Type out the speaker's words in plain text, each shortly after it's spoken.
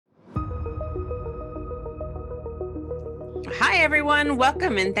Hi, everyone.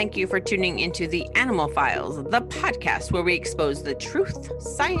 Welcome and thank you for tuning into the Animal Files, the podcast where we expose the truth,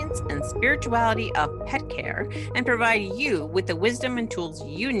 science, and spirituality of pet care and provide you with the wisdom and tools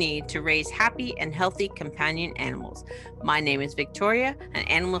you need to raise happy and healthy companion animals. My name is Victoria, an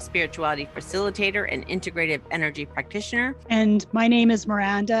animal spirituality facilitator and integrative energy practitioner. And my name is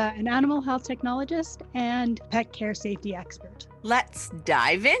Miranda, an animal health technologist and pet care safety expert. Let's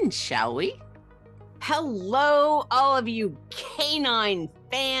dive in, shall we? Hello, all of you canine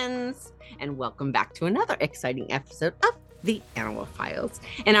fans, and welcome back to another exciting episode of the Animal Files.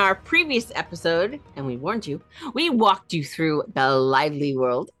 In our previous episode, and we warned you, we walked you through the lively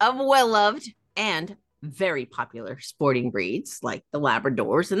world of well-loved and very popular sporting breeds like the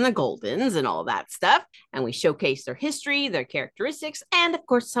Labradors and the Goldens and all that stuff. And we showcased their history, their characteristics, and of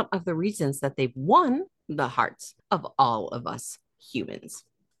course, some of the reasons that they've won the hearts of all of us humans.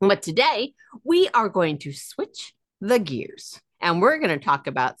 But today, we are going to switch the gears and we're going to talk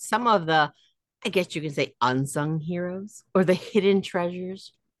about some of the, I guess you can say, unsung heroes or the hidden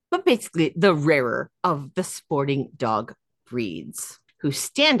treasures, but basically the rarer of the sporting dog breeds who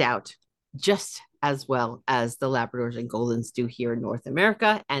stand out just as well as the Labradors and Goldens do here in North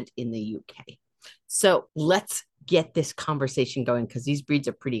America and in the UK. So let's get this conversation going because these breeds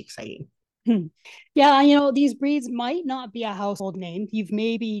are pretty exciting. Yeah, these breeds might not be a household name. You've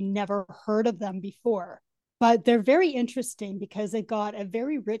maybe never heard of them before, but they're very interesting because they've got a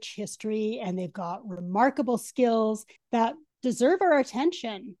very rich history and they've got remarkable skills that deserve our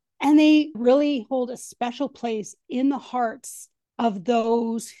attention. And they really hold a special place in the hearts of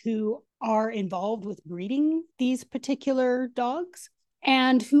those who are involved with breeding these particular dogs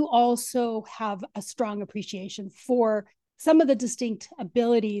and who also have a strong appreciation for some of the distinct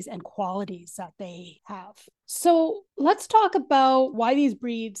abilities and qualities that they have. So let's talk about why these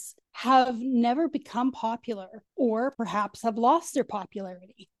breeds have never become popular or perhaps have lost their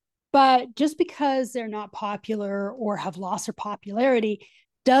popularity. But just because they're not popular or have lost their popularity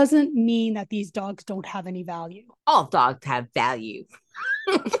doesn't mean that these dogs don't have any value. All dogs have value.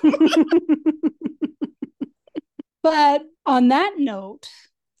 But on that note,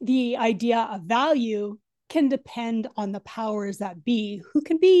 the idea of value can depend on the powers that be, who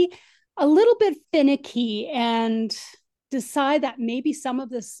can be a little bit finicky and decide that maybe some of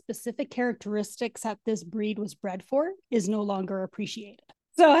the specific characteristics that this breed was bred for is no longer appreciated.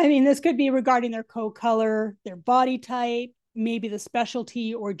 So, this could be regarding their coat color, their body type, maybe the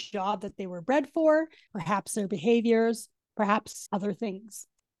specialty or job that they were bred for, perhaps their behaviors, perhaps other things.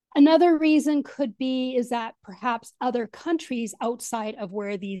 Another reason could be is that perhaps other countries outside of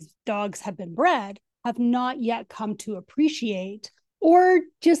where these dogs have been bred have not yet come to appreciate or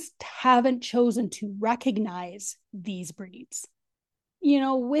just haven't chosen to recognize these breeds.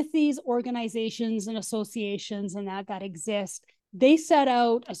 With these organizations and associations and that exist, they set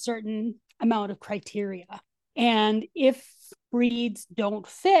out a certain amount of criteria. And if breeds don't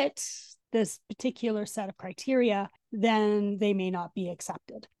fit this particular set of criteria, then they may not be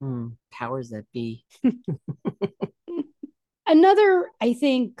accepted. Powers that be. Another, I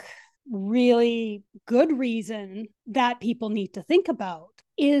think, really good reason that people need to think about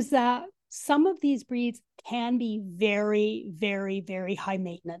is that some of these breeds can be very, very, very high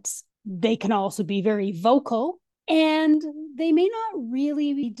maintenance. They can also be very vocal, and they may not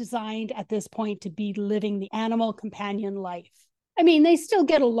really be designed at this point to be living the animal companion life. They still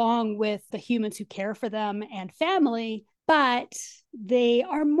get along with the humans who care for them and family, but they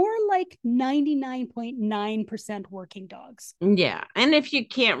are more like 99.9% working dogs. Yeah. And if you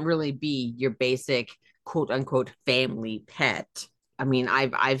can't really be your basic quote unquote family pet,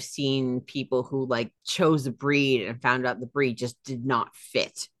 I've seen people who chose a breed and found out the breed just did not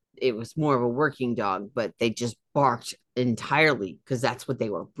fit. It was more of a working dog, but they just barked entirely because that's what they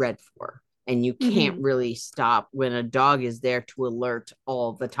were bred for. And you can't really stop when a dog is there to alert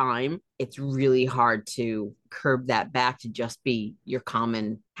all the time. It's really hard to curb that back to just be your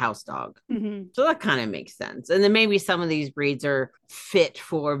common house dog. So that kind of makes sense. And then maybe some of these breeds are fit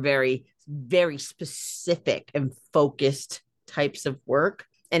for very, very specific and focused types of work.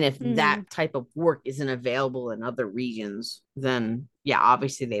 And if that type of work isn't available in other regions, then yeah,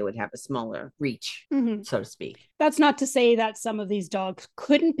 obviously they would have a smaller reach, so to speak. That's not to say that some of these dogs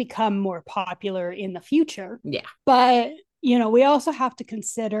couldn't become more popular in the future. Yeah. But, we also have to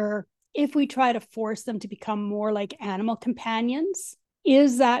consider if we try to force them to become more like animal companions,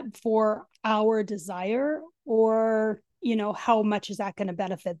 is that for our desire or how much is that going to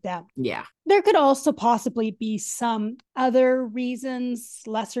benefit them? Yeah. There could also possibly be some other reasons,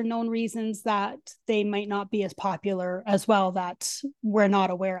 lesser known reasons that they might not be as popular as well that we're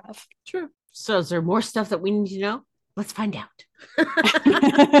not aware of. Sure. So is there more stuff that we need to know? Let's find out.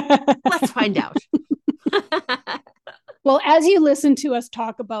 Let's find out. Well, as you listen to us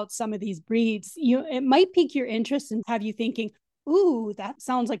talk about some of these breeds, it might pique your interest and have you thinking, ooh, that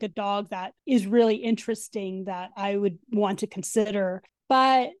sounds like a dog that is really interesting that I would want to consider.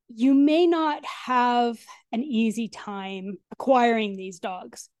 But you may not have an easy time acquiring these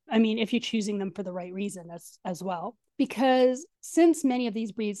dogs. I mean, if you're choosing them for the right reason as well. Because since many of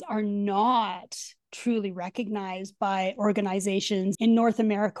these breeds are not truly recognized by organizations in North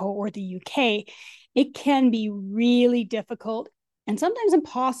America or the UK, it can be really difficult and sometimes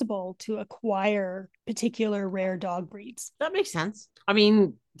impossible to acquire particular rare dog breeds. That makes sense. I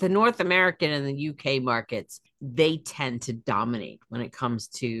mean, the North American and the UK markets, they tend to dominate when it comes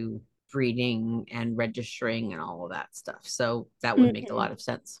to breeding and registering and all of that stuff. So that would make a lot of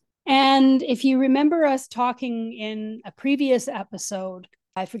sense. And if you remember us talking in a previous episode,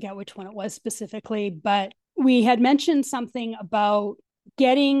 I forget which one it was specifically, but we had mentioned something about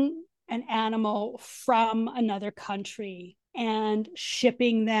getting an animal from another country and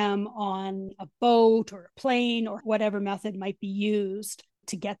shipping them on a boat or a plane or whatever method might be used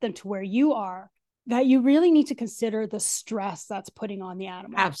to get them to where you are, that you really need to consider the stress that's putting on the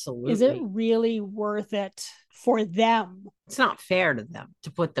animal. Absolutely. Is it really worth it for them? It's not fair to them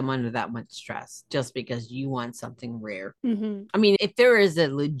to put them under that much stress just because you want something rare. Mm-hmm. I mean, if there is a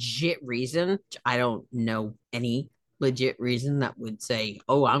legit reason, I don't know any legit reason that would say,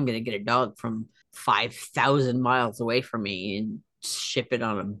 oh, I'm going to get a dog from 5,000 miles away from me and ship it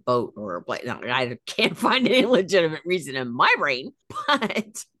on a boat or a plane. No, I can't find any legitimate reason in my brain.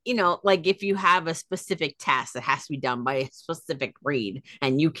 But, like if you have a specific task that has to be done by a specific breed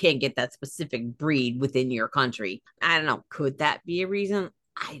and you can't get that specific breed within your country, I don't know. Could that be a reason?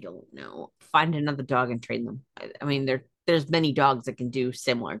 I don't know. Find another dog and train them. I mean, there's many dogs that can do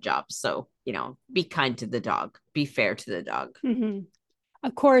similar jobs. So, be kind to the dog, be fair to the dog. Mm-hmm.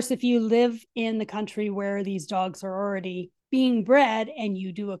 Of course, if you live in the country where these dogs are already being bred and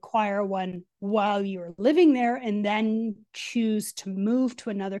you do acquire one while you're living there and then choose to move to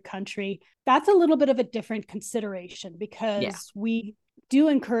another country, that's a little bit of a different consideration because we do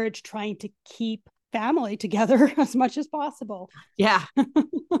encourage trying to keep family together as much as possible. Yeah.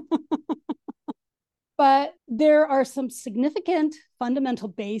 But there are some significant fundamental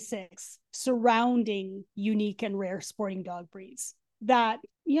basics surrounding unique and rare sporting dog breeds that,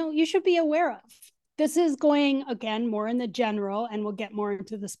 you should be aware of. This is going, again, more in the general, and we'll get more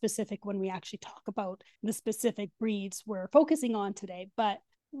into the specific when we actually talk about the specific breeds we're focusing on today. But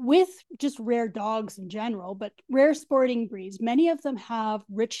with just rare dogs in general, but rare sporting breeds, many of them have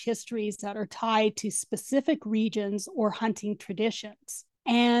rich histories that are tied to specific regions or hunting traditions.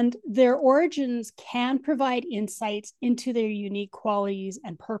 And their origins can provide insights into their unique qualities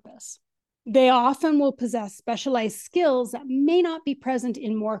and purpose. They often will possess specialized skills that may not be present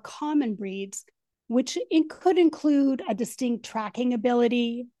in more common breeds, which could include a distinct tracking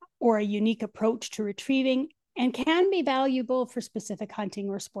ability or a unique approach to retrieving, and can be valuable for specific hunting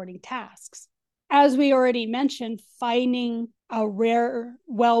or sporting tasks. As we already mentioned, finding a rare,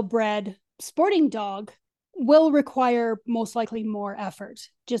 well-bred sporting dog will require most likely more effort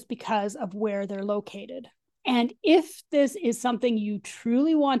just because of where they're located. And if this is something you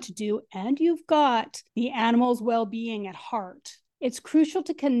truly want to do and you've got the animal's well-being at heart, it's crucial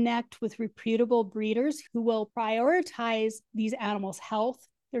to connect with reputable breeders who will prioritize these animals' health,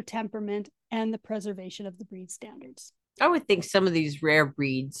 their temperament, and the preservation of the breed standards. I would think some of these rare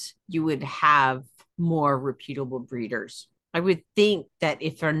breeds, you would have more reputable breeders. I would think that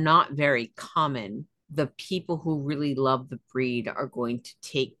if they're not very common, the people who really love the breed are going to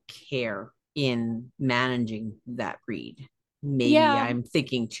take care in managing that breed. Maybe I'm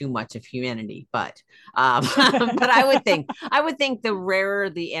thinking too much of humanity, but but I would think the rarer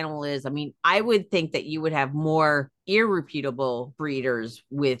the animal is, I mean, I would think that you would have more irreputable breeders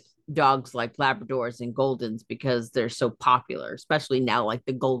with dogs like Labradors and Goldens because they're so popular, especially now, like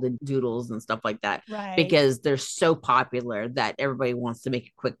the Golden Doodles and stuff like that, right? Because they're so popular that everybody wants to make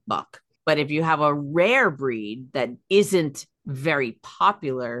a quick buck. But if you have a rare breed that isn't very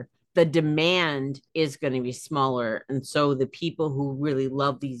popular, the demand is going to be smaller. And so the people who really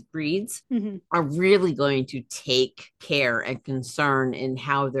love these breeds are really going to take care and concern in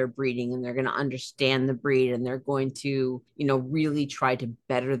how they're breeding, and they're going to understand the breed, and they're going to, really try to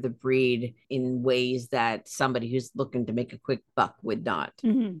better the breed in ways that somebody who's looking to make a quick buck would not.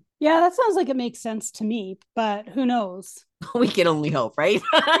 Yeah, that sounds like it makes sense to me, but who knows? We can only hope, right?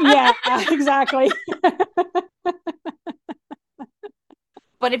 Yeah, exactly.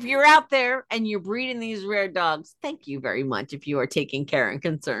 But if you're out there and you're breeding these rare dogs, thank you very much if you are taking care and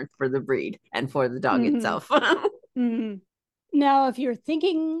concern for the breed and for the dog itself. Mhm. Now, if you're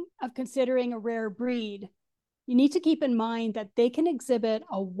thinking of considering a rare breed, you need to keep in mind that they can exhibit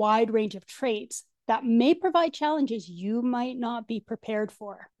a wide range of traits that may provide challenges you might not be prepared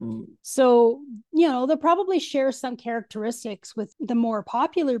for. So, they'll probably share some characteristics with the more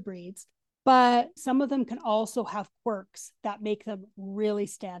popular breeds, but some of them can also have quirks that make them really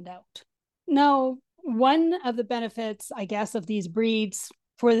stand out. Now, one of the benefits, I guess, of these breeds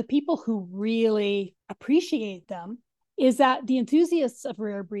for the people who really appreciate them is that the enthusiasts of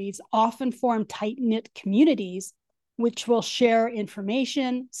rare breeds often form tight-knit communities which will share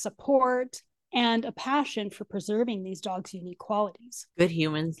information, support, and a passion for preserving these dogs' unique qualities. Good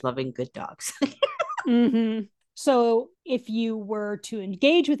humans loving good dogs. Mm-hmm. So if you were to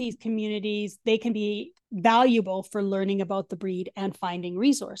engage with these communities, they can be valuable for learning about the breed and finding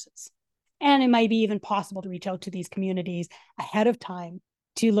resources. And it might be even possible to reach out to these communities ahead of time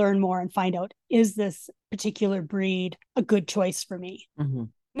to learn more and find out, is this particular breed a good choice for me? Mm-hmm.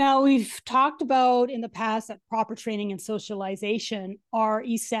 Now, we've talked about in the past that proper training and socialization are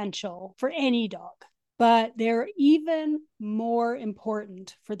essential for any dog, but they're even more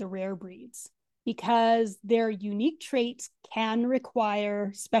important for the rare breeds because their unique traits can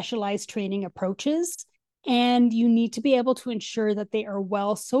require specialized training approaches. And you need to be able to ensure that they are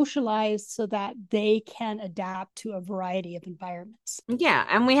well socialized so that they can adapt to a variety of environments. Yeah.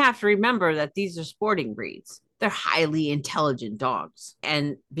 And we have to remember that these are sporting breeds. They're highly intelligent dogs.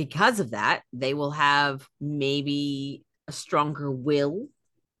 And because of that, they will have maybe a stronger will.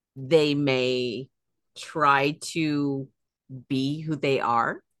 They may try to be who they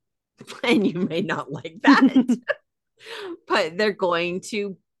are, and you may not like that. But they're going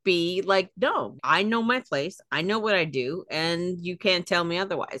to be like, no, I know my place. I know what I do, and you can't tell me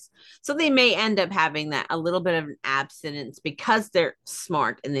otherwise. So they may end up having that a little bit of an abstinence because they're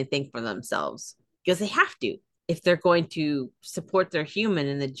smart and they think for themselves, because they have to. If they're going to support their human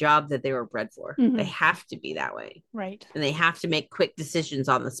in the job that they were bred for, they have to be that way. Right. And they have to make quick decisions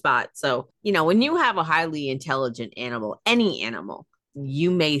on the spot. So, when you have a highly intelligent animal, any animal, you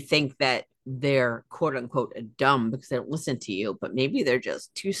may think that they're quote unquote dumb because they don't listen to you, but maybe they're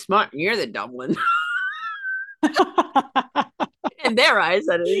just too smart and you're the dumb one. In their eyes,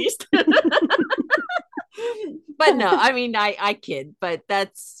 at least. But no, I mean, I kid, but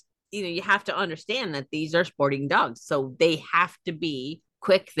that's, you have to understand that these are sporting dogs. So they have to be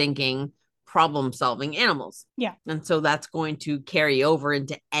quick thinking, problem solving animals. Yeah. And so that's going to carry over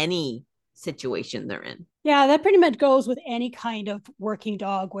into any situation they're in. Yeah, that pretty much goes with any kind of working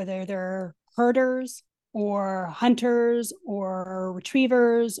dog, whether they're herders or hunters or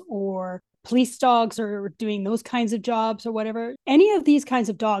retrievers or police dogs or doing those kinds of jobs or whatever. Any of these kinds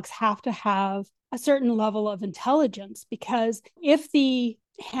of dogs have to have a certain level of intelligence, because if the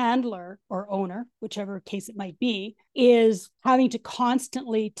handler or owner, whichever case it might be, is having to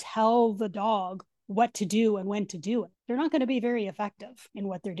constantly tell the dog what to do and when to do it, they're not going to be very effective in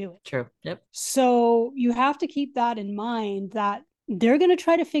what they're doing. True. Yep. So you have to keep that in mind, that they're going to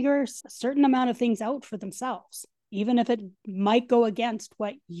try to figure a certain amount of things out for themselves, even if it might go against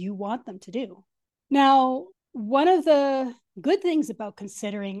what you want them to do. Now, one of the good things about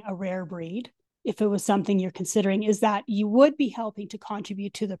considering a rare breed, if it was something you're considering, is that you would be helping to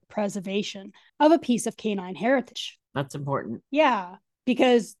contribute to the preservation of a piece of canine heritage. That's important. Yeah,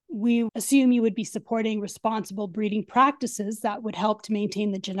 because we assume you would be supporting responsible breeding practices that would help to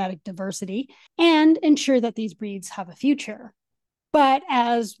maintain the genetic diversity and ensure that these breeds have a future. But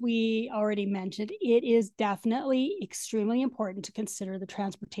as we already mentioned, it is definitely extremely important to consider the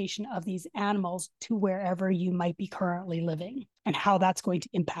transportation of these animals to wherever you might be currently living and how that's going to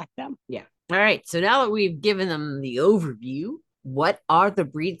impact them. Yeah. All right. So now that we've given them the overview, what are the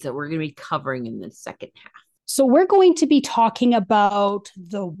breeds that we're going to be covering in the second half? So we're going to be talking about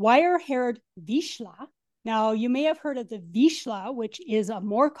the wire-haired Vizsla. Now, you may have heard of the Vizsla, which is a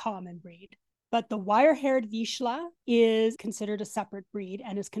more common breed, but the wire-haired Vizsla is considered a separate breed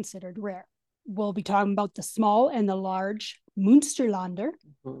and is considered rare. We'll be talking about the small and the large Münsterländer.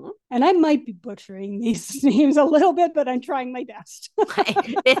 Mm-hmm. And I might be butchering these names a little bit, but I'm trying my best.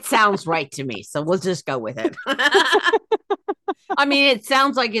 It sounds right to me, so we'll just go with it. I mean, it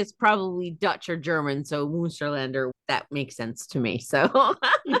sounds like it's probably Dutch or German, so Münsterländer, that makes sense to me. So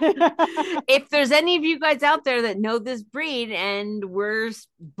if there's any of you guys out there that know this breed and we're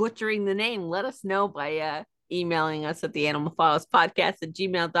butchering the name, let us know by emailing us at the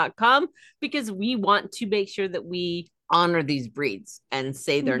animalfilespodcast@gmail.com, because we want to make sure that we honor these breeds and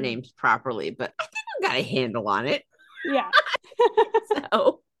say their names properly. But I think we got a handle on it. Yeah.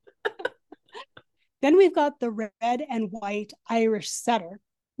 So then we've got the red and white Irish setter,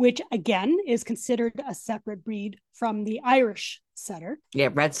 which again is considered a separate breed from the Irish setter. Yeah,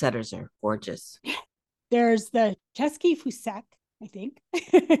 red setters are gorgeous. There's the Chesky Fusek, I think,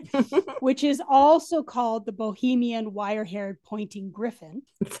 which is also called the Bohemian wire-haired pointing griffon.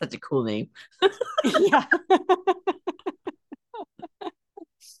 It's such a cool name. Yeah.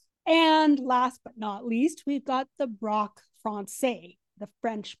 And last but not least, we've got the Braque Francais, the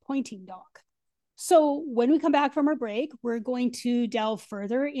French pointing dog. So when we come back from our break, we're going to delve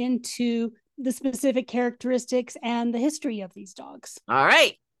further into the specific characteristics and the history of these dogs. All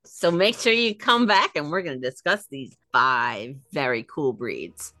right. So make sure you come back and we're going to discuss these 5 very cool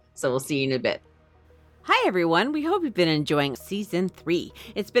breeds. So we'll see you in a bit. Hi, everyone. We hope you've been enjoying season 3.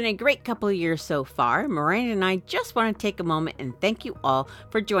 It's been a great couple of years so far. Miranda and I just want to take a moment and thank you all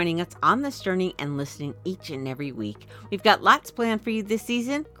for joining us on this journey and listening each and every week. We've got lots planned for you this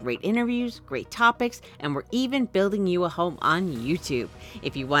season, great interviews, great topics, and we're even building you a home on YouTube.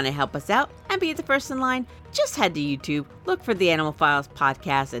 If you want to help us out and be the first in line, just head to YouTube, look for the Animal Files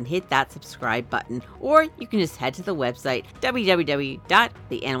podcast, and hit that subscribe button. Or you can just head to the website,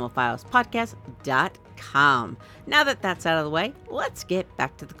 www.theanimalfilespodcast.com. Now that that's out of the way, let's get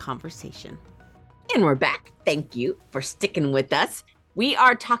back to the conversation. And we're back. Thank you for sticking with us. We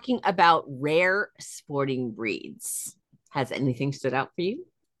are talking about rare sporting breeds. Has anything stood out for you?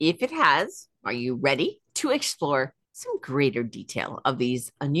 If it has, are you ready to explore some greater detail of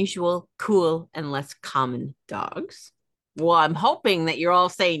these unusual, cool, and less common dogs? Well, I'm hoping that you're all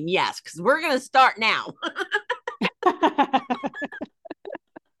saying yes, because we're going to start now.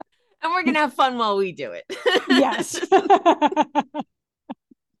 And we're going to have fun while we do it. Yes.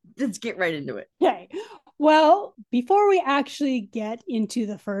 Let's get right into it. Okay. Well, before we actually get into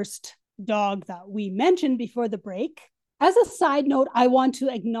the first dog that we mentioned before the break, as a side note, I want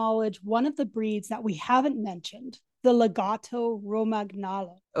to acknowledge one of the breeds that we haven't mentioned, the Legato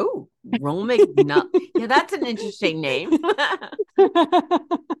Romagnolo. Oh, Romagnolo. Yeah, that's an interesting name.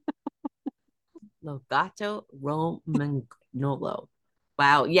 Legato Romagnolo.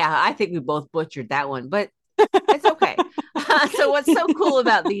 Wow. Yeah, I think we both butchered that one, but it's okay. So what's so cool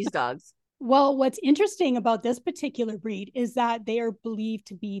about these dogs? Well, what's interesting about this particular breed is that they are believed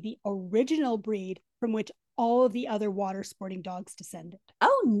to be the original breed from which all of the other water sporting dogs descended.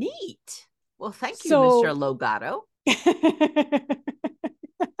 Oh, neat. Well, thank you, Mr. Logato.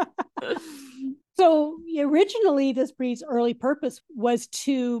 So originally, this breed's early purpose was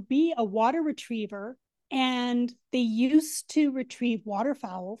to be a water retriever, and they used to retrieve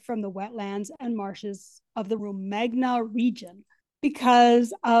waterfowl from the wetlands and marshes of the Romagna region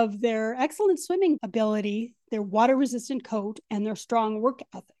because of their excellent swimming ability, their water-resistant coat, and their strong work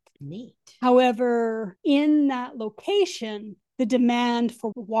ethic. Neat. However, in that location, the demand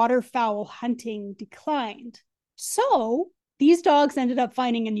for waterfowl hunting declined. So these dogs ended up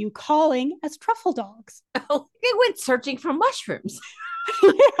finding a new calling as truffle dogs. Oh, they went searching for mushrooms.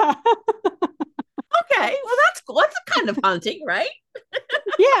 Yeah. Okay, well, that's cool. That's a kind of hunting, right?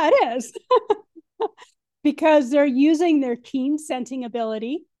 Yeah, it is. Because they're using their keen scenting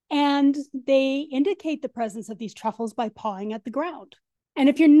ability, and they indicate the presence of these truffles by pawing at the ground. And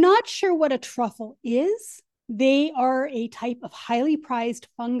if you're not sure what a truffle is, they are a type of highly prized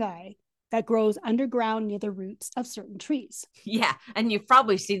fungi that grows underground near the roots of certain trees. Yeah, and you've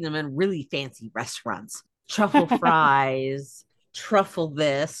probably seen them in really fancy restaurants. Truffle fries, truffle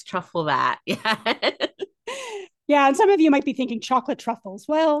this, truffle that. Yeah. Yeah, and some of you might be thinking chocolate truffles.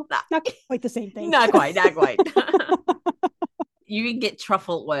 Well, not quite the same thing. Not quite. You can get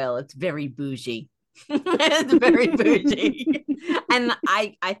truffle oil. It's very bougie. It's very bougie. And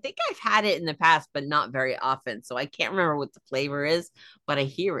I think I've had it in the past, but not very often. So I can't remember what the flavor is, but I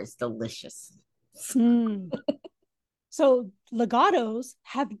hear it's delicious. So legatos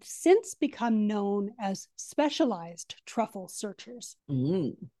have since become known as specialized truffle searchers.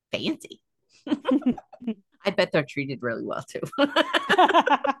 Fancy. I bet they're treated really well too.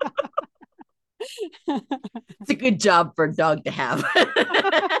 It's a good job for a dog to have.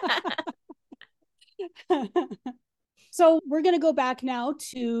 So we're going to go back now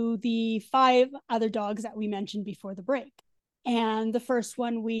to the 5 other dogs that we mentioned before the break. And the first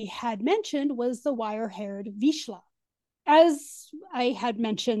one we had mentioned was the wire-haired Vizsla. As I had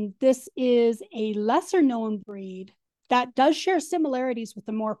mentioned, this is a lesser known breed that does share similarities with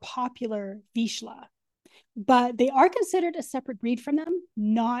the more popular Vizsla, but they are considered a separate breed from them,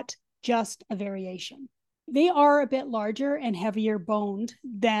 not just a variation. They are a bit larger and heavier boned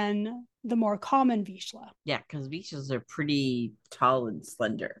than the more common Vizsla. Yeah, because Vizslas are pretty tall and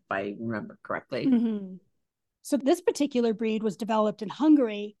slender, if I remember correctly. Mm-hmm. So this particular breed was developed in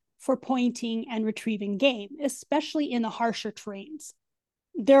Hungary for pointing and retrieving game, especially in the harsher terrains.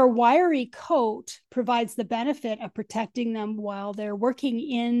 Their wiry coat provides the benefit of protecting them while they're working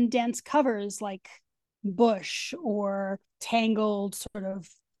in dense covers like bush or tangled sort of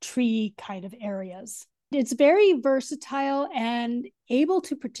tree kind of areas. It's very versatile and able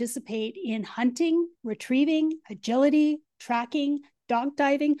to participate in hunting, retrieving, agility, tracking, dog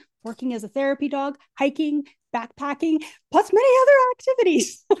diving, working as a therapy dog, hiking, backpacking, plus many other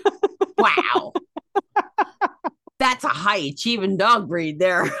activities. Wow. That's a high achieving dog breed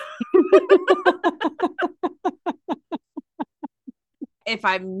there. If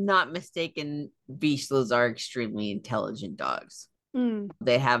I'm not mistaken, Vizslas are extremely intelligent dogs.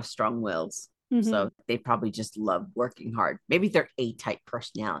 They have strong wills. So they probably just love working hard. Maybe they're A-type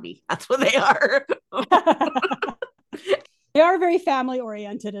personality. That's what they are. They are very family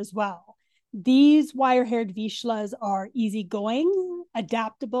oriented as well. These wire-haired Vizslas are easygoing,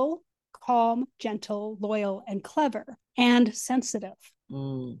 adaptable, calm, gentle, loyal, and clever, and sensitive.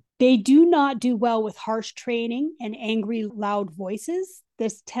 They do not do well with harsh training and angry, loud voices.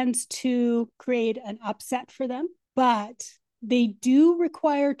 This tends to create an upset for them, but they do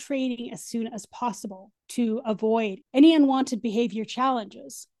require training as soon as possible to avoid any unwanted behavior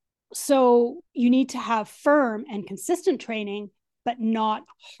challenges. So you need to have firm and consistent training, but not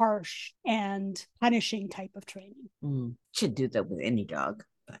harsh and punishing type of training. Should do that with any dog.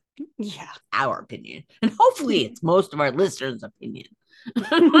 But yeah, our opinion. And hopefully it's most of our listeners' opinion.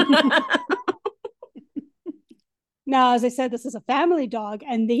 Now, as I said, this is a family dog,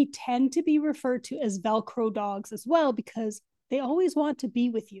 and they tend to be referred to as Velcro dogs as well because they always want to be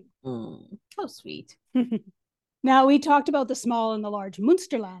with you. How sweet. Now, we talked about the small and the large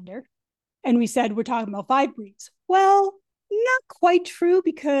Munsterlander, and we said we're talking about 5 breeds. Well, not quite true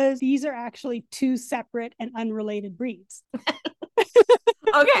because these are actually 2 separate and unrelated breeds.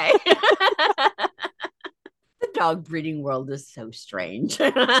 Okay. The dog breeding world is so strange.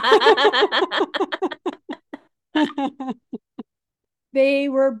 They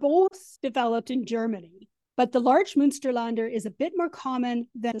were both developed in Germany, but the large Munsterlander is a bit more common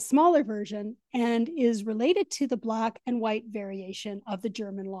than the smaller version and is related to the black and white variation of the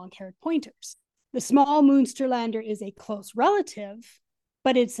German long-haired pointers. The small Munsterlander is a close relative,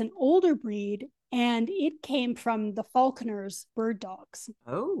 but it's an older breed, and it came from the Falconers bird dogs.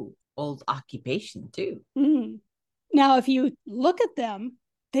 Oh, old occupation too. Now, if you look at them,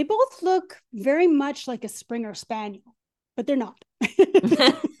 they both look very much like a Springer Spaniel, but they're not.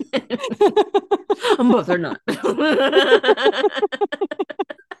 Both are not.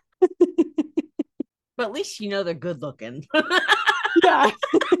 But at least you know they're good looking. Yeah.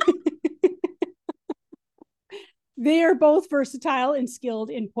 They are both versatile and skilled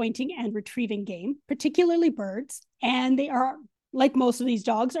in pointing and retrieving game, particularly birds. And they are, like most of these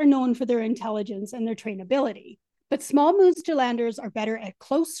dogs, are known for their intelligence and their trainability. But small Munsterlanders are better at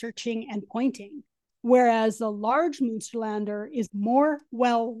close searching and pointing, whereas the large Munsterlander is more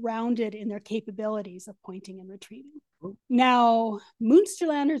well-rounded in their capabilities of pointing and retrieving. Now,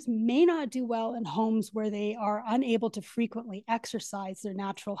 Munsterlanders may not do well in homes where they are unable to frequently exercise their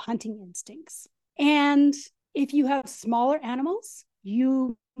natural hunting instincts. And if you have smaller animals,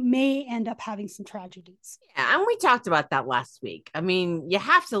 you may end up having some tragedies. Yeah, and we talked about that last week. I mean, you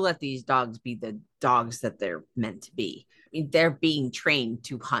have to let these dogs be the dogs that they're meant to be. I mean, they're being trained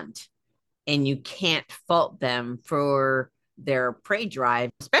to hunt, and you can't fault them for their prey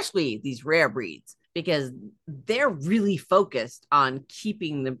drive, especially these rare breeds, because they're really focused on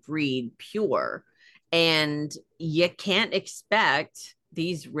keeping the breed pure. And you can't expect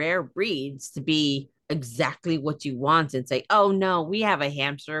these rare breeds to be exactly what you want and say, oh no, we have a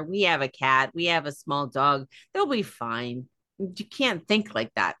hamster, we have a cat, we have a small dog, they'll be fine. You can't think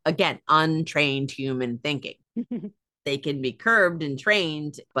like that. Again, untrained human thinking. They can be curbed and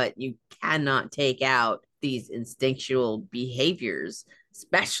trained, but you cannot take out these instinctual behaviors,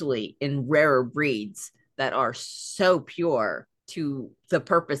 especially in rarer breeds that are so pure to the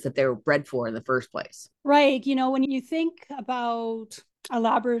purpose that they were bred for in the first place. Right. You know, when you think about a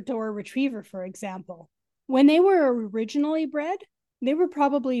Labrador retriever, for example, when they were originally bred, they were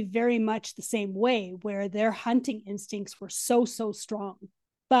probably very much the same way, where their hunting instincts were so strong.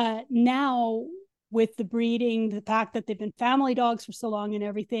 But now, with the breeding, the fact that they've been family dogs for so long and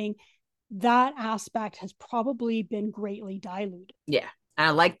everything, that aspect has probably been greatly diluted. Yeah. And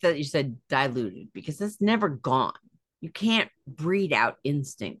I like that you said diluted, because it's never gone. You can't breed out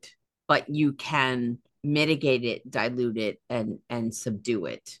instinct, but you can mitigate it, dilute it, and subdue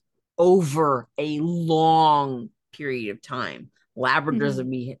it over a long period of time.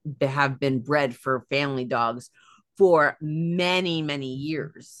 Labradors have been bred for family dogs for many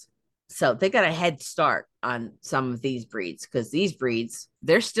years. So they got a head start on some of these breeds because these breeds,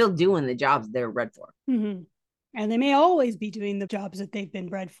 they're still doing the jobs they're bred for. Mm-hmm. And they may always be doing the jobs that they've been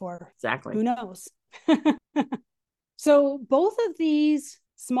bred for. Exactly. Who knows? So both of these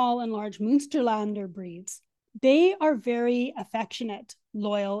small and large Münsterlander breeds, they are very affectionate,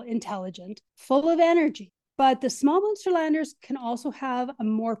 loyal, intelligent, full of energy. But the small Münsterlanders can also have a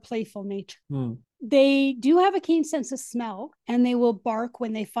more playful nature. They do have a keen sense of smell, and they will bark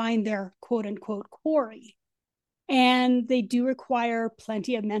when they find their quote unquote quarry. And they do require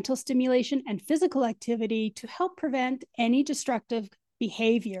plenty of mental stimulation and physical activity to help prevent any destructive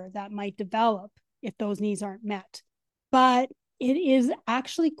behavior that might develop if those needs aren't met. But it is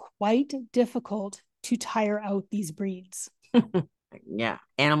actually quite difficult to tire out these breeds. Yeah.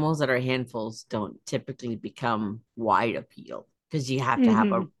 Animals that are handfuls don't typically become wide appeal because you have to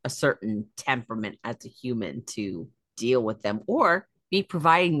have a certain temperament as a human to deal with them or be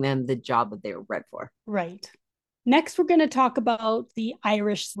providing them the job that they were bred for. Right. Next, we're going to talk about the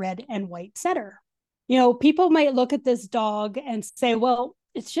Irish red and white setter. You know, people might look at this dog and say, well,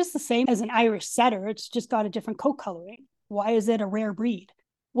 it's just the same as an Irish setter. It's just got a different coat coloring. Why is it a rare breed?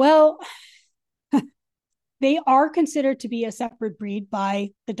 Well, they are considered to be a separate breed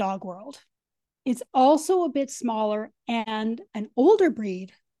by the dog world. It's also a bit smaller and an older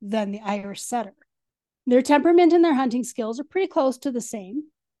breed than the Irish setter. Their temperament and their hunting skills are pretty close to the same,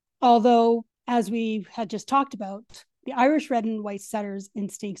 although, as we had just talked about, the Irish red and white setter's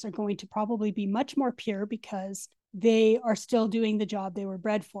instincts are going to probably be much more pure because they are still doing the job they were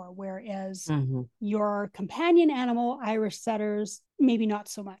bred for, whereas your companion animal, Irish setters, maybe not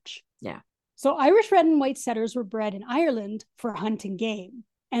so much. Yeah. So Irish red and white setters were bred in Ireland for hunting game,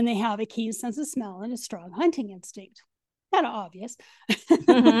 and they have a keen sense of smell and a strong hunting instinct. Kind of obvious.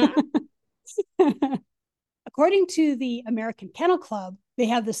 According to the American Kennel Club, they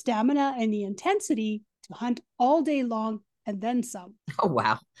have the stamina and the intensity to hunt all day long and then some. Oh,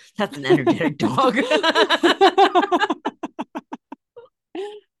 wow. That's an energetic dog.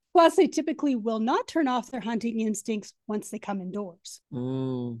 Plus, they typically will not turn off their hunting instincts once they come indoors.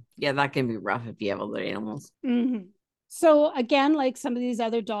 Yeah, that can be rough if you have other animals. So again, like some of these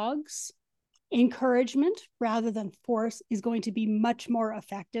other dogs, encouragement rather than force is going to be much more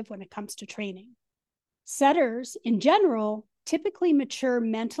effective when it comes to training. Setters, in general, typically mature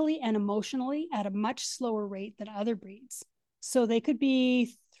mentally and emotionally at a much slower rate than other breeds. So they could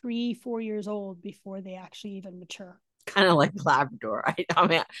be 3-4 years old before they actually even mature. Kind of like Labrador. I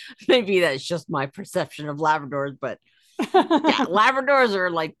mean, maybe that's just my perception of Labradors, but yeah, Labradors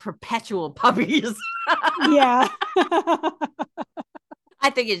are like perpetual puppies. Yeah. I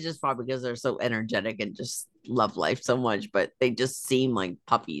think it's just probably because they're so energetic and just love life so much, but they just seem like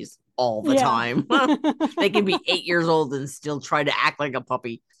puppies all the time. They can be 8 years old and still try to act like a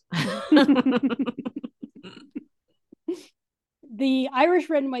puppy. The Irish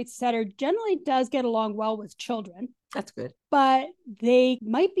red and white setter generally does get along well with children. That's good. But they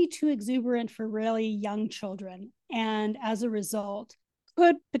might be too exuberant for really young children. And as a result,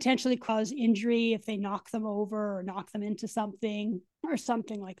 could potentially cause injury if they knock them over or knock them into something or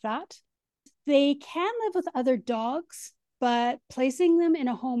something like that. They can live with other dogs, but placing them in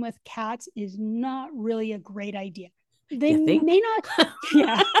a home with cats is not really a great idea. They may not,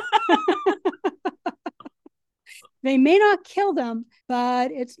 yeah. They may not kill them,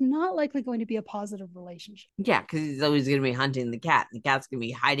 but it's not likely going to be a positive relationship. Yeah, because he's always going to be hunting the cat. The cat's going to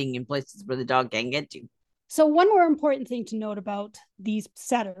be hiding in places where the dog can't get to. So one more important thing to note about these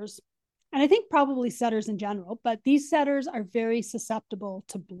setters, and I think probably setters in general, but these setters are very susceptible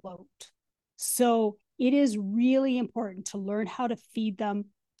to bloat. So it is really important to learn how to feed them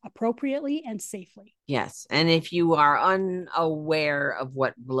appropriately and safely. Yes. And if you are unaware of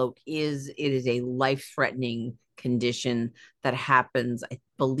what bloat is, it is a life-threatening condition that happens. I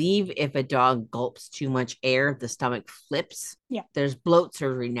believe if a dog gulps too much air, the stomach flips. Yeah. There's bloat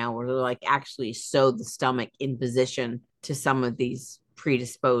surgery now where they're like actually sew the stomach in position to some of these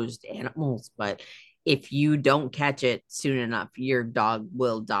predisposed animals. But if you don't catch it soon enough, your dog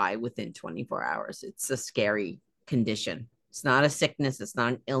will die within 24 hours. It's a scary condition. It's not a sickness. It's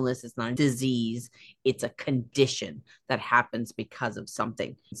not an illness. It's not a disease. It's a condition that happens because of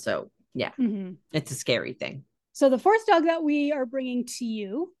something. So yeah, It's a scary thing. So the fourth dog that we are bringing to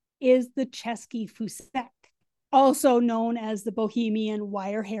you is the Chesky Fusek, also known as the Bohemian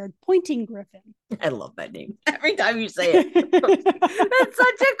wire-haired pointing griffin. I love that name. Every time you say it, that's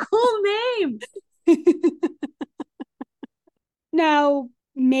such a cool name. Now,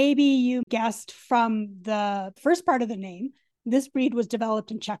 maybe you guessed from the first part of the name, this breed was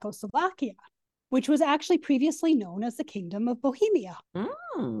developed in Czechoslovakia, which was actually previously known as the Kingdom of Bohemia.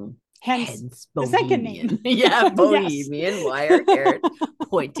 Hence the second name. Yeah, Yes. Bohemian, wire-haired,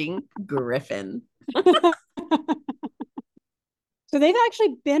 pointing griffin. So they've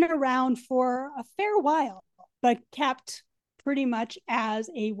actually been around for a fair while, but kept pretty much as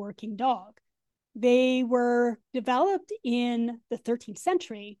a working dog. They were developed in the 13th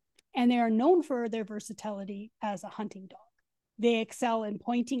century, and they are known for their versatility as a hunting dog. They excel in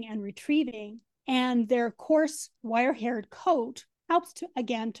pointing and retrieving, and their coarse wire-haired coat helps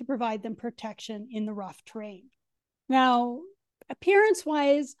to provide them protection in the rough terrain. Now,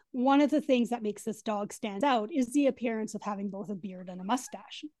 appearance-wise, one of the things that makes this dog stand out is the appearance of having both a beard and a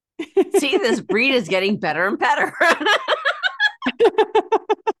mustache. See, this breed is getting better and better.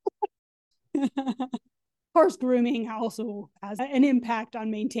 Of course, grooming also has an impact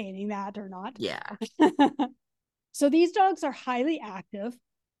on maintaining that or not. Yeah. So these dogs are highly active,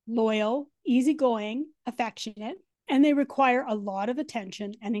 loyal, easygoing, affectionate, and they require a lot of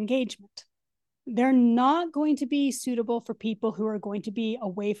attention and engagement. They're not going to be suitable for people who are going to be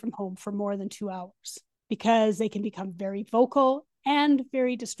away from home for more than 2 hours because they can become very vocal and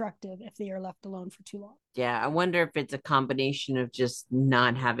very destructive if they are left alone for too long. Yeah, I wonder if it's a combination of just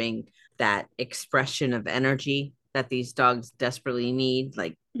not having that expression of energy that these dogs desperately need,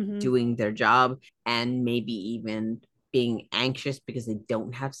 like doing their job, and maybe even being anxious because they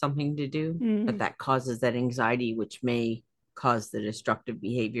don't have something to do, but that causes that anxiety, which may cause the destructive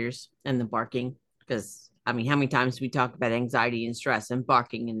behaviors and the barking. Because, I mean, how many times we talk about anxiety and stress and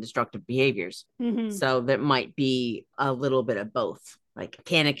barking and destructive behaviors? So that might be a little bit of both. Like, I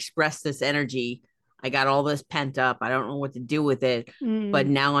can't express this energy. I got all this pent up. I don't know what to do with it. But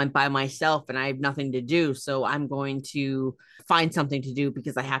now I'm by myself and I have nothing to do. So I'm going to find something to do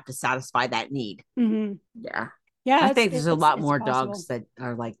because I have to satisfy that need. Yeah. Yeah. I think there's a lot more possible. dogs that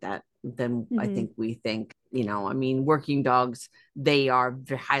are like that than I think we think. You know, I mean, working dogs, they are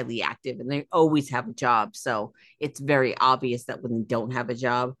highly active and they always have a job. So it's very obvious that when they don't have a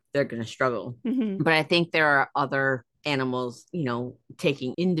job, they're going to struggle. But I think there are other animals, you know,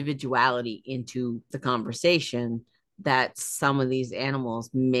 taking individuality into the conversation, that some of these animals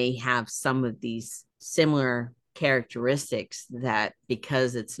may have some of these similar characteristics that,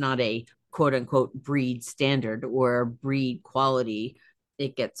 because it's not a quote unquote breed standard or breed quality,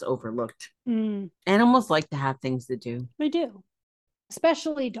 it gets overlooked. Animals like to have things to do. They do,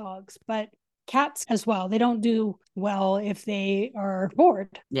 especially dogs, but cats as well. They don't do well if they are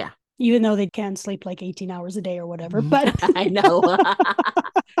bored. Yeah. Even though they can sleep like 18 hours a day or whatever. But I know.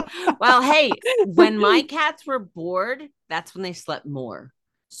 Well, hey, when my cats were bored, that's when they slept more.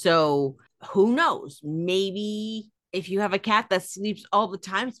 So who knows? Maybe if you have a cat that sleeps all the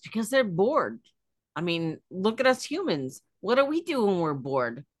time, it's because they're bored. I mean, look at us humans. What do we do when we're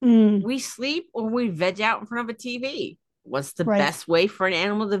bored? We sleep or we veg out in front of a TV. What's the best way for an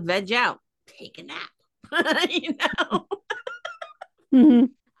animal to veg out? Take a nap. You know?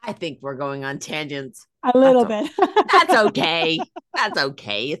 I think we're going on tangents. A little bit. That's okay. That's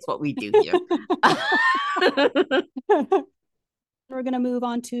okay. It's what we do here. We're going to move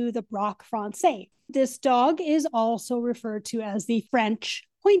on to the Braque Français. This dog is also referred to as the French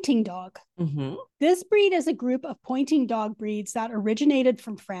pointing dog. This breed is a group of pointing dog breeds that originated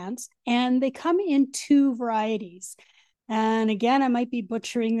from France, and they come in 2 varieties. And again, I might be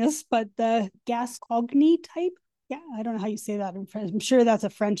butchering this, but the Gascogny type. Yeah, I don't know how you say that in French. I'm sure that's a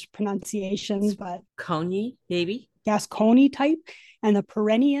French pronunciation, but Coney, maybe. Gascony type and the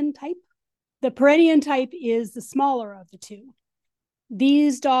Pyrenean type. The Pyrenean type is the smaller of the 2.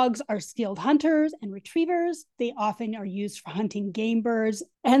 These dogs are skilled hunters and retrievers. They often are used for hunting game birds,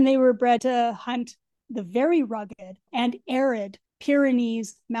 and they were bred to hunt the very rugged and arid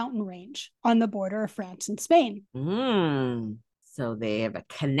Pyrenees mountain range on the border of France and Spain. So they have a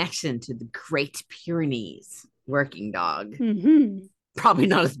connection to the Great Pyrenees. Working dog. Probably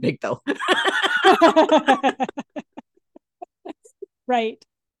not as big though. Right.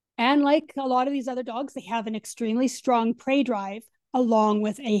 And like a lot of these other dogs, they have an extremely strong prey drive along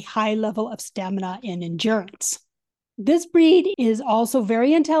with a high level of stamina and endurance. This breed is also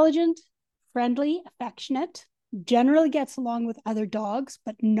very intelligent, friendly, affectionate, generally gets along with other dogs,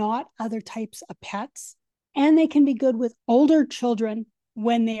 but not other types of pets. And they can be good with older children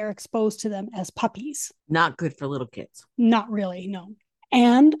when they are exposed to them as puppies. Not good for little kids. Not really, no.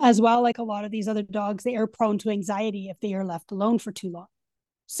 And as well, like a lot of these other dogs, they are prone to anxiety if they are left alone for too long.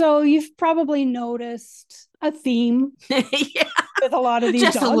 So you've probably noticed a theme with a lot of these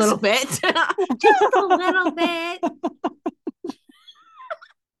dogs. Just a little bit. Just a little bit.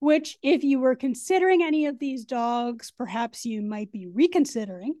 Which, if you were considering any of these dogs, perhaps you might be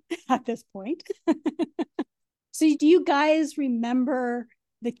reconsidering at this point. So do you guys remember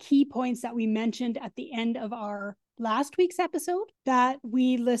the key points that we mentioned at the end of our last week's episode that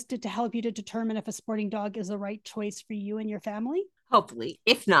we listed to help you to determine if a sporting dog is the right choice for you and your family. Hopefully.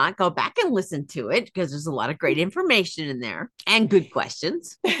 If not, go back and listen to it because there's a lot of great information in there and good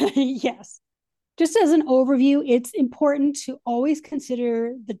questions. Yes. Just as an overview, it's important to always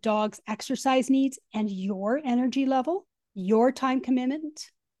consider the dog's exercise needs and your energy level, your time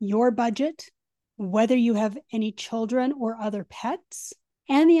commitment, your budget, whether you have any children or other pets,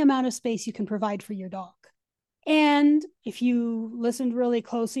 and the amount of space you can provide for your dog. And if you listened really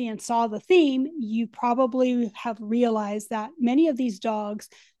closely and saw the theme, you probably have realized that many of these dogs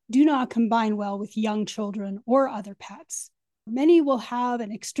do not combine well with young children or other pets. Many will have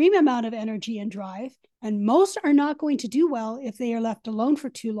an extreme amount of energy and drive, and most are not going to do well if they are left alone for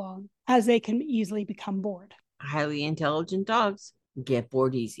too long, as they can easily become bored. Highly intelligent dogs get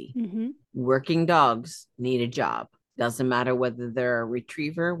bored easy. Mm-hmm. Working dogs need a job. Doesn't matter whether they're a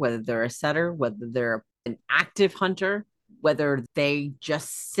retriever, whether they're a setter, whether they're an active hunter, whether they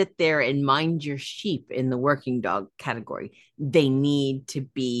just sit there and mind your sheep in the working dog category. They need to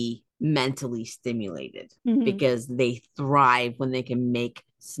be mentally stimulated because they thrive when they can make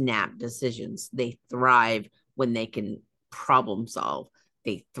snap decisions. They thrive when they can problem solve.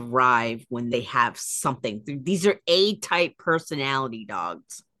 They thrive when they have something. These are A-type personality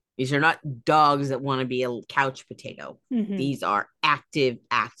dogs. These are not dogs that want to be a couch potato. These are active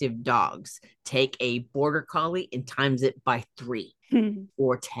dogs. Take a border collie and times it by 3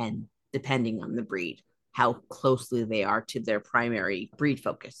 or 10, depending on the breed, how closely they are to their primary breed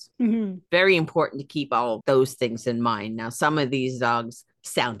focus. Very important to keep all of those things in mind. Now, some of these dogs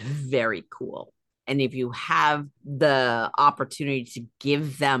sound very cool. And if you have the opportunity to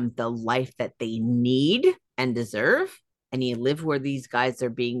give them the life that they need and deserve, and you live where these guys are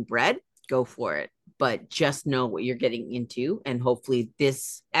being bred, go for it. But just know what you're getting into. And hopefully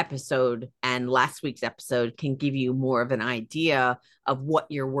this episode and last week's episode can give you more of an idea of what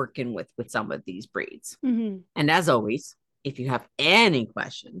you're working with some of these breeds. And as always, if you have any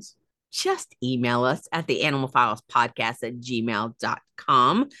questions, just email us at the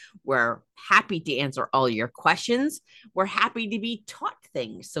animalfilespodcast@gmail.com. We're happy to answer all your questions. We're happy to be taught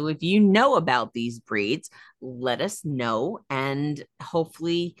things. So if you know about these breeds, let us know. And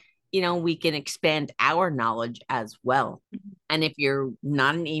hopefully, we can expand our knowledge as well. And if you're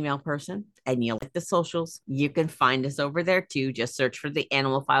not an email person and you like the socials, you can find us over there too. Just search for the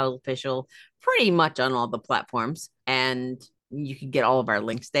Animal Files Official pretty much on all the platforms. And you can get all of our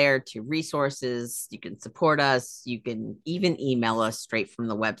links there to resources. You can support us. You can even email us straight from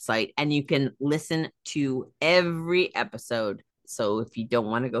the website, and you can listen to every episode. So if you don't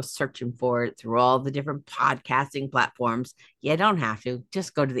want to go searching for it through all the different podcasting platforms, you don't have to.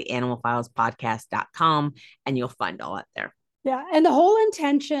 Just go to the animalfilespodcast.com and you'll find all that there. Yeah. And the whole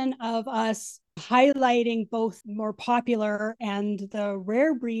intention of us highlighting both more popular and the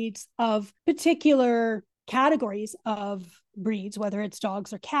rare breeds of particular categories of breeds, whether it's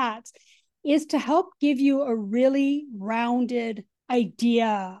dogs or cats, is to help give you a really rounded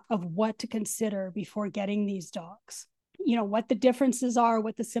idea of what to consider before getting these dogs. What the differences are,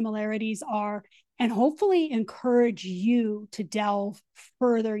 what the similarities are, and hopefully encourage you to delve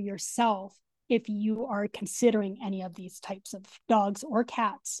further yourself if you are considering any of these types of dogs or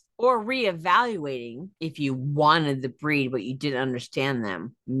cats. Or reevaluating if you wanted the breed, but you didn't understand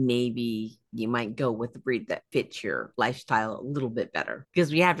them. Maybe you might go with the breed that fits your lifestyle a little bit better,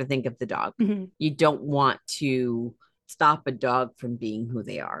 because we have to think of the dog. You don't want to stop a dog from being who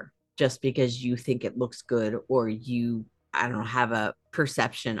they are just because you think it looks good, or you, have a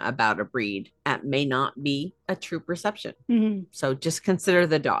perception about a breed that may not be a true perception. So just consider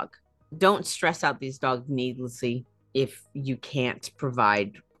the dog. Don't stress out these dogs needlessly if you can't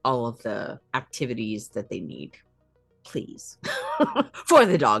provide all of the activities that they need. Please, for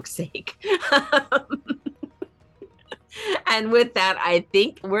the dog's sake. And with that, I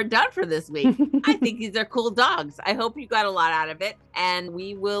think we're done for this week. I think these are cool dogs. I hope you got a lot out of it. And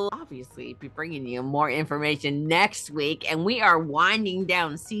we will obviously be bringing you more information next week. And we are winding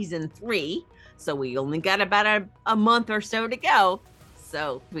down season 3. So we only got about a month or so to go.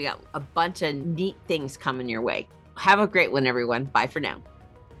 So we got a bunch of neat things coming your way. Have a great one, everyone. Bye for now.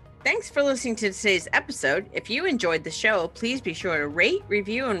 Thanks for listening to today's episode. If you enjoyed the show, please be sure to rate,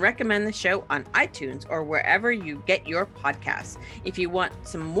 review, and recommend the show on iTunes or wherever you get your podcasts. If you want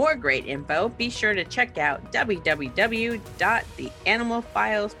some more great info, be sure to check out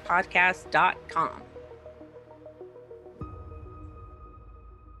www.theanimalfilespodcast.com.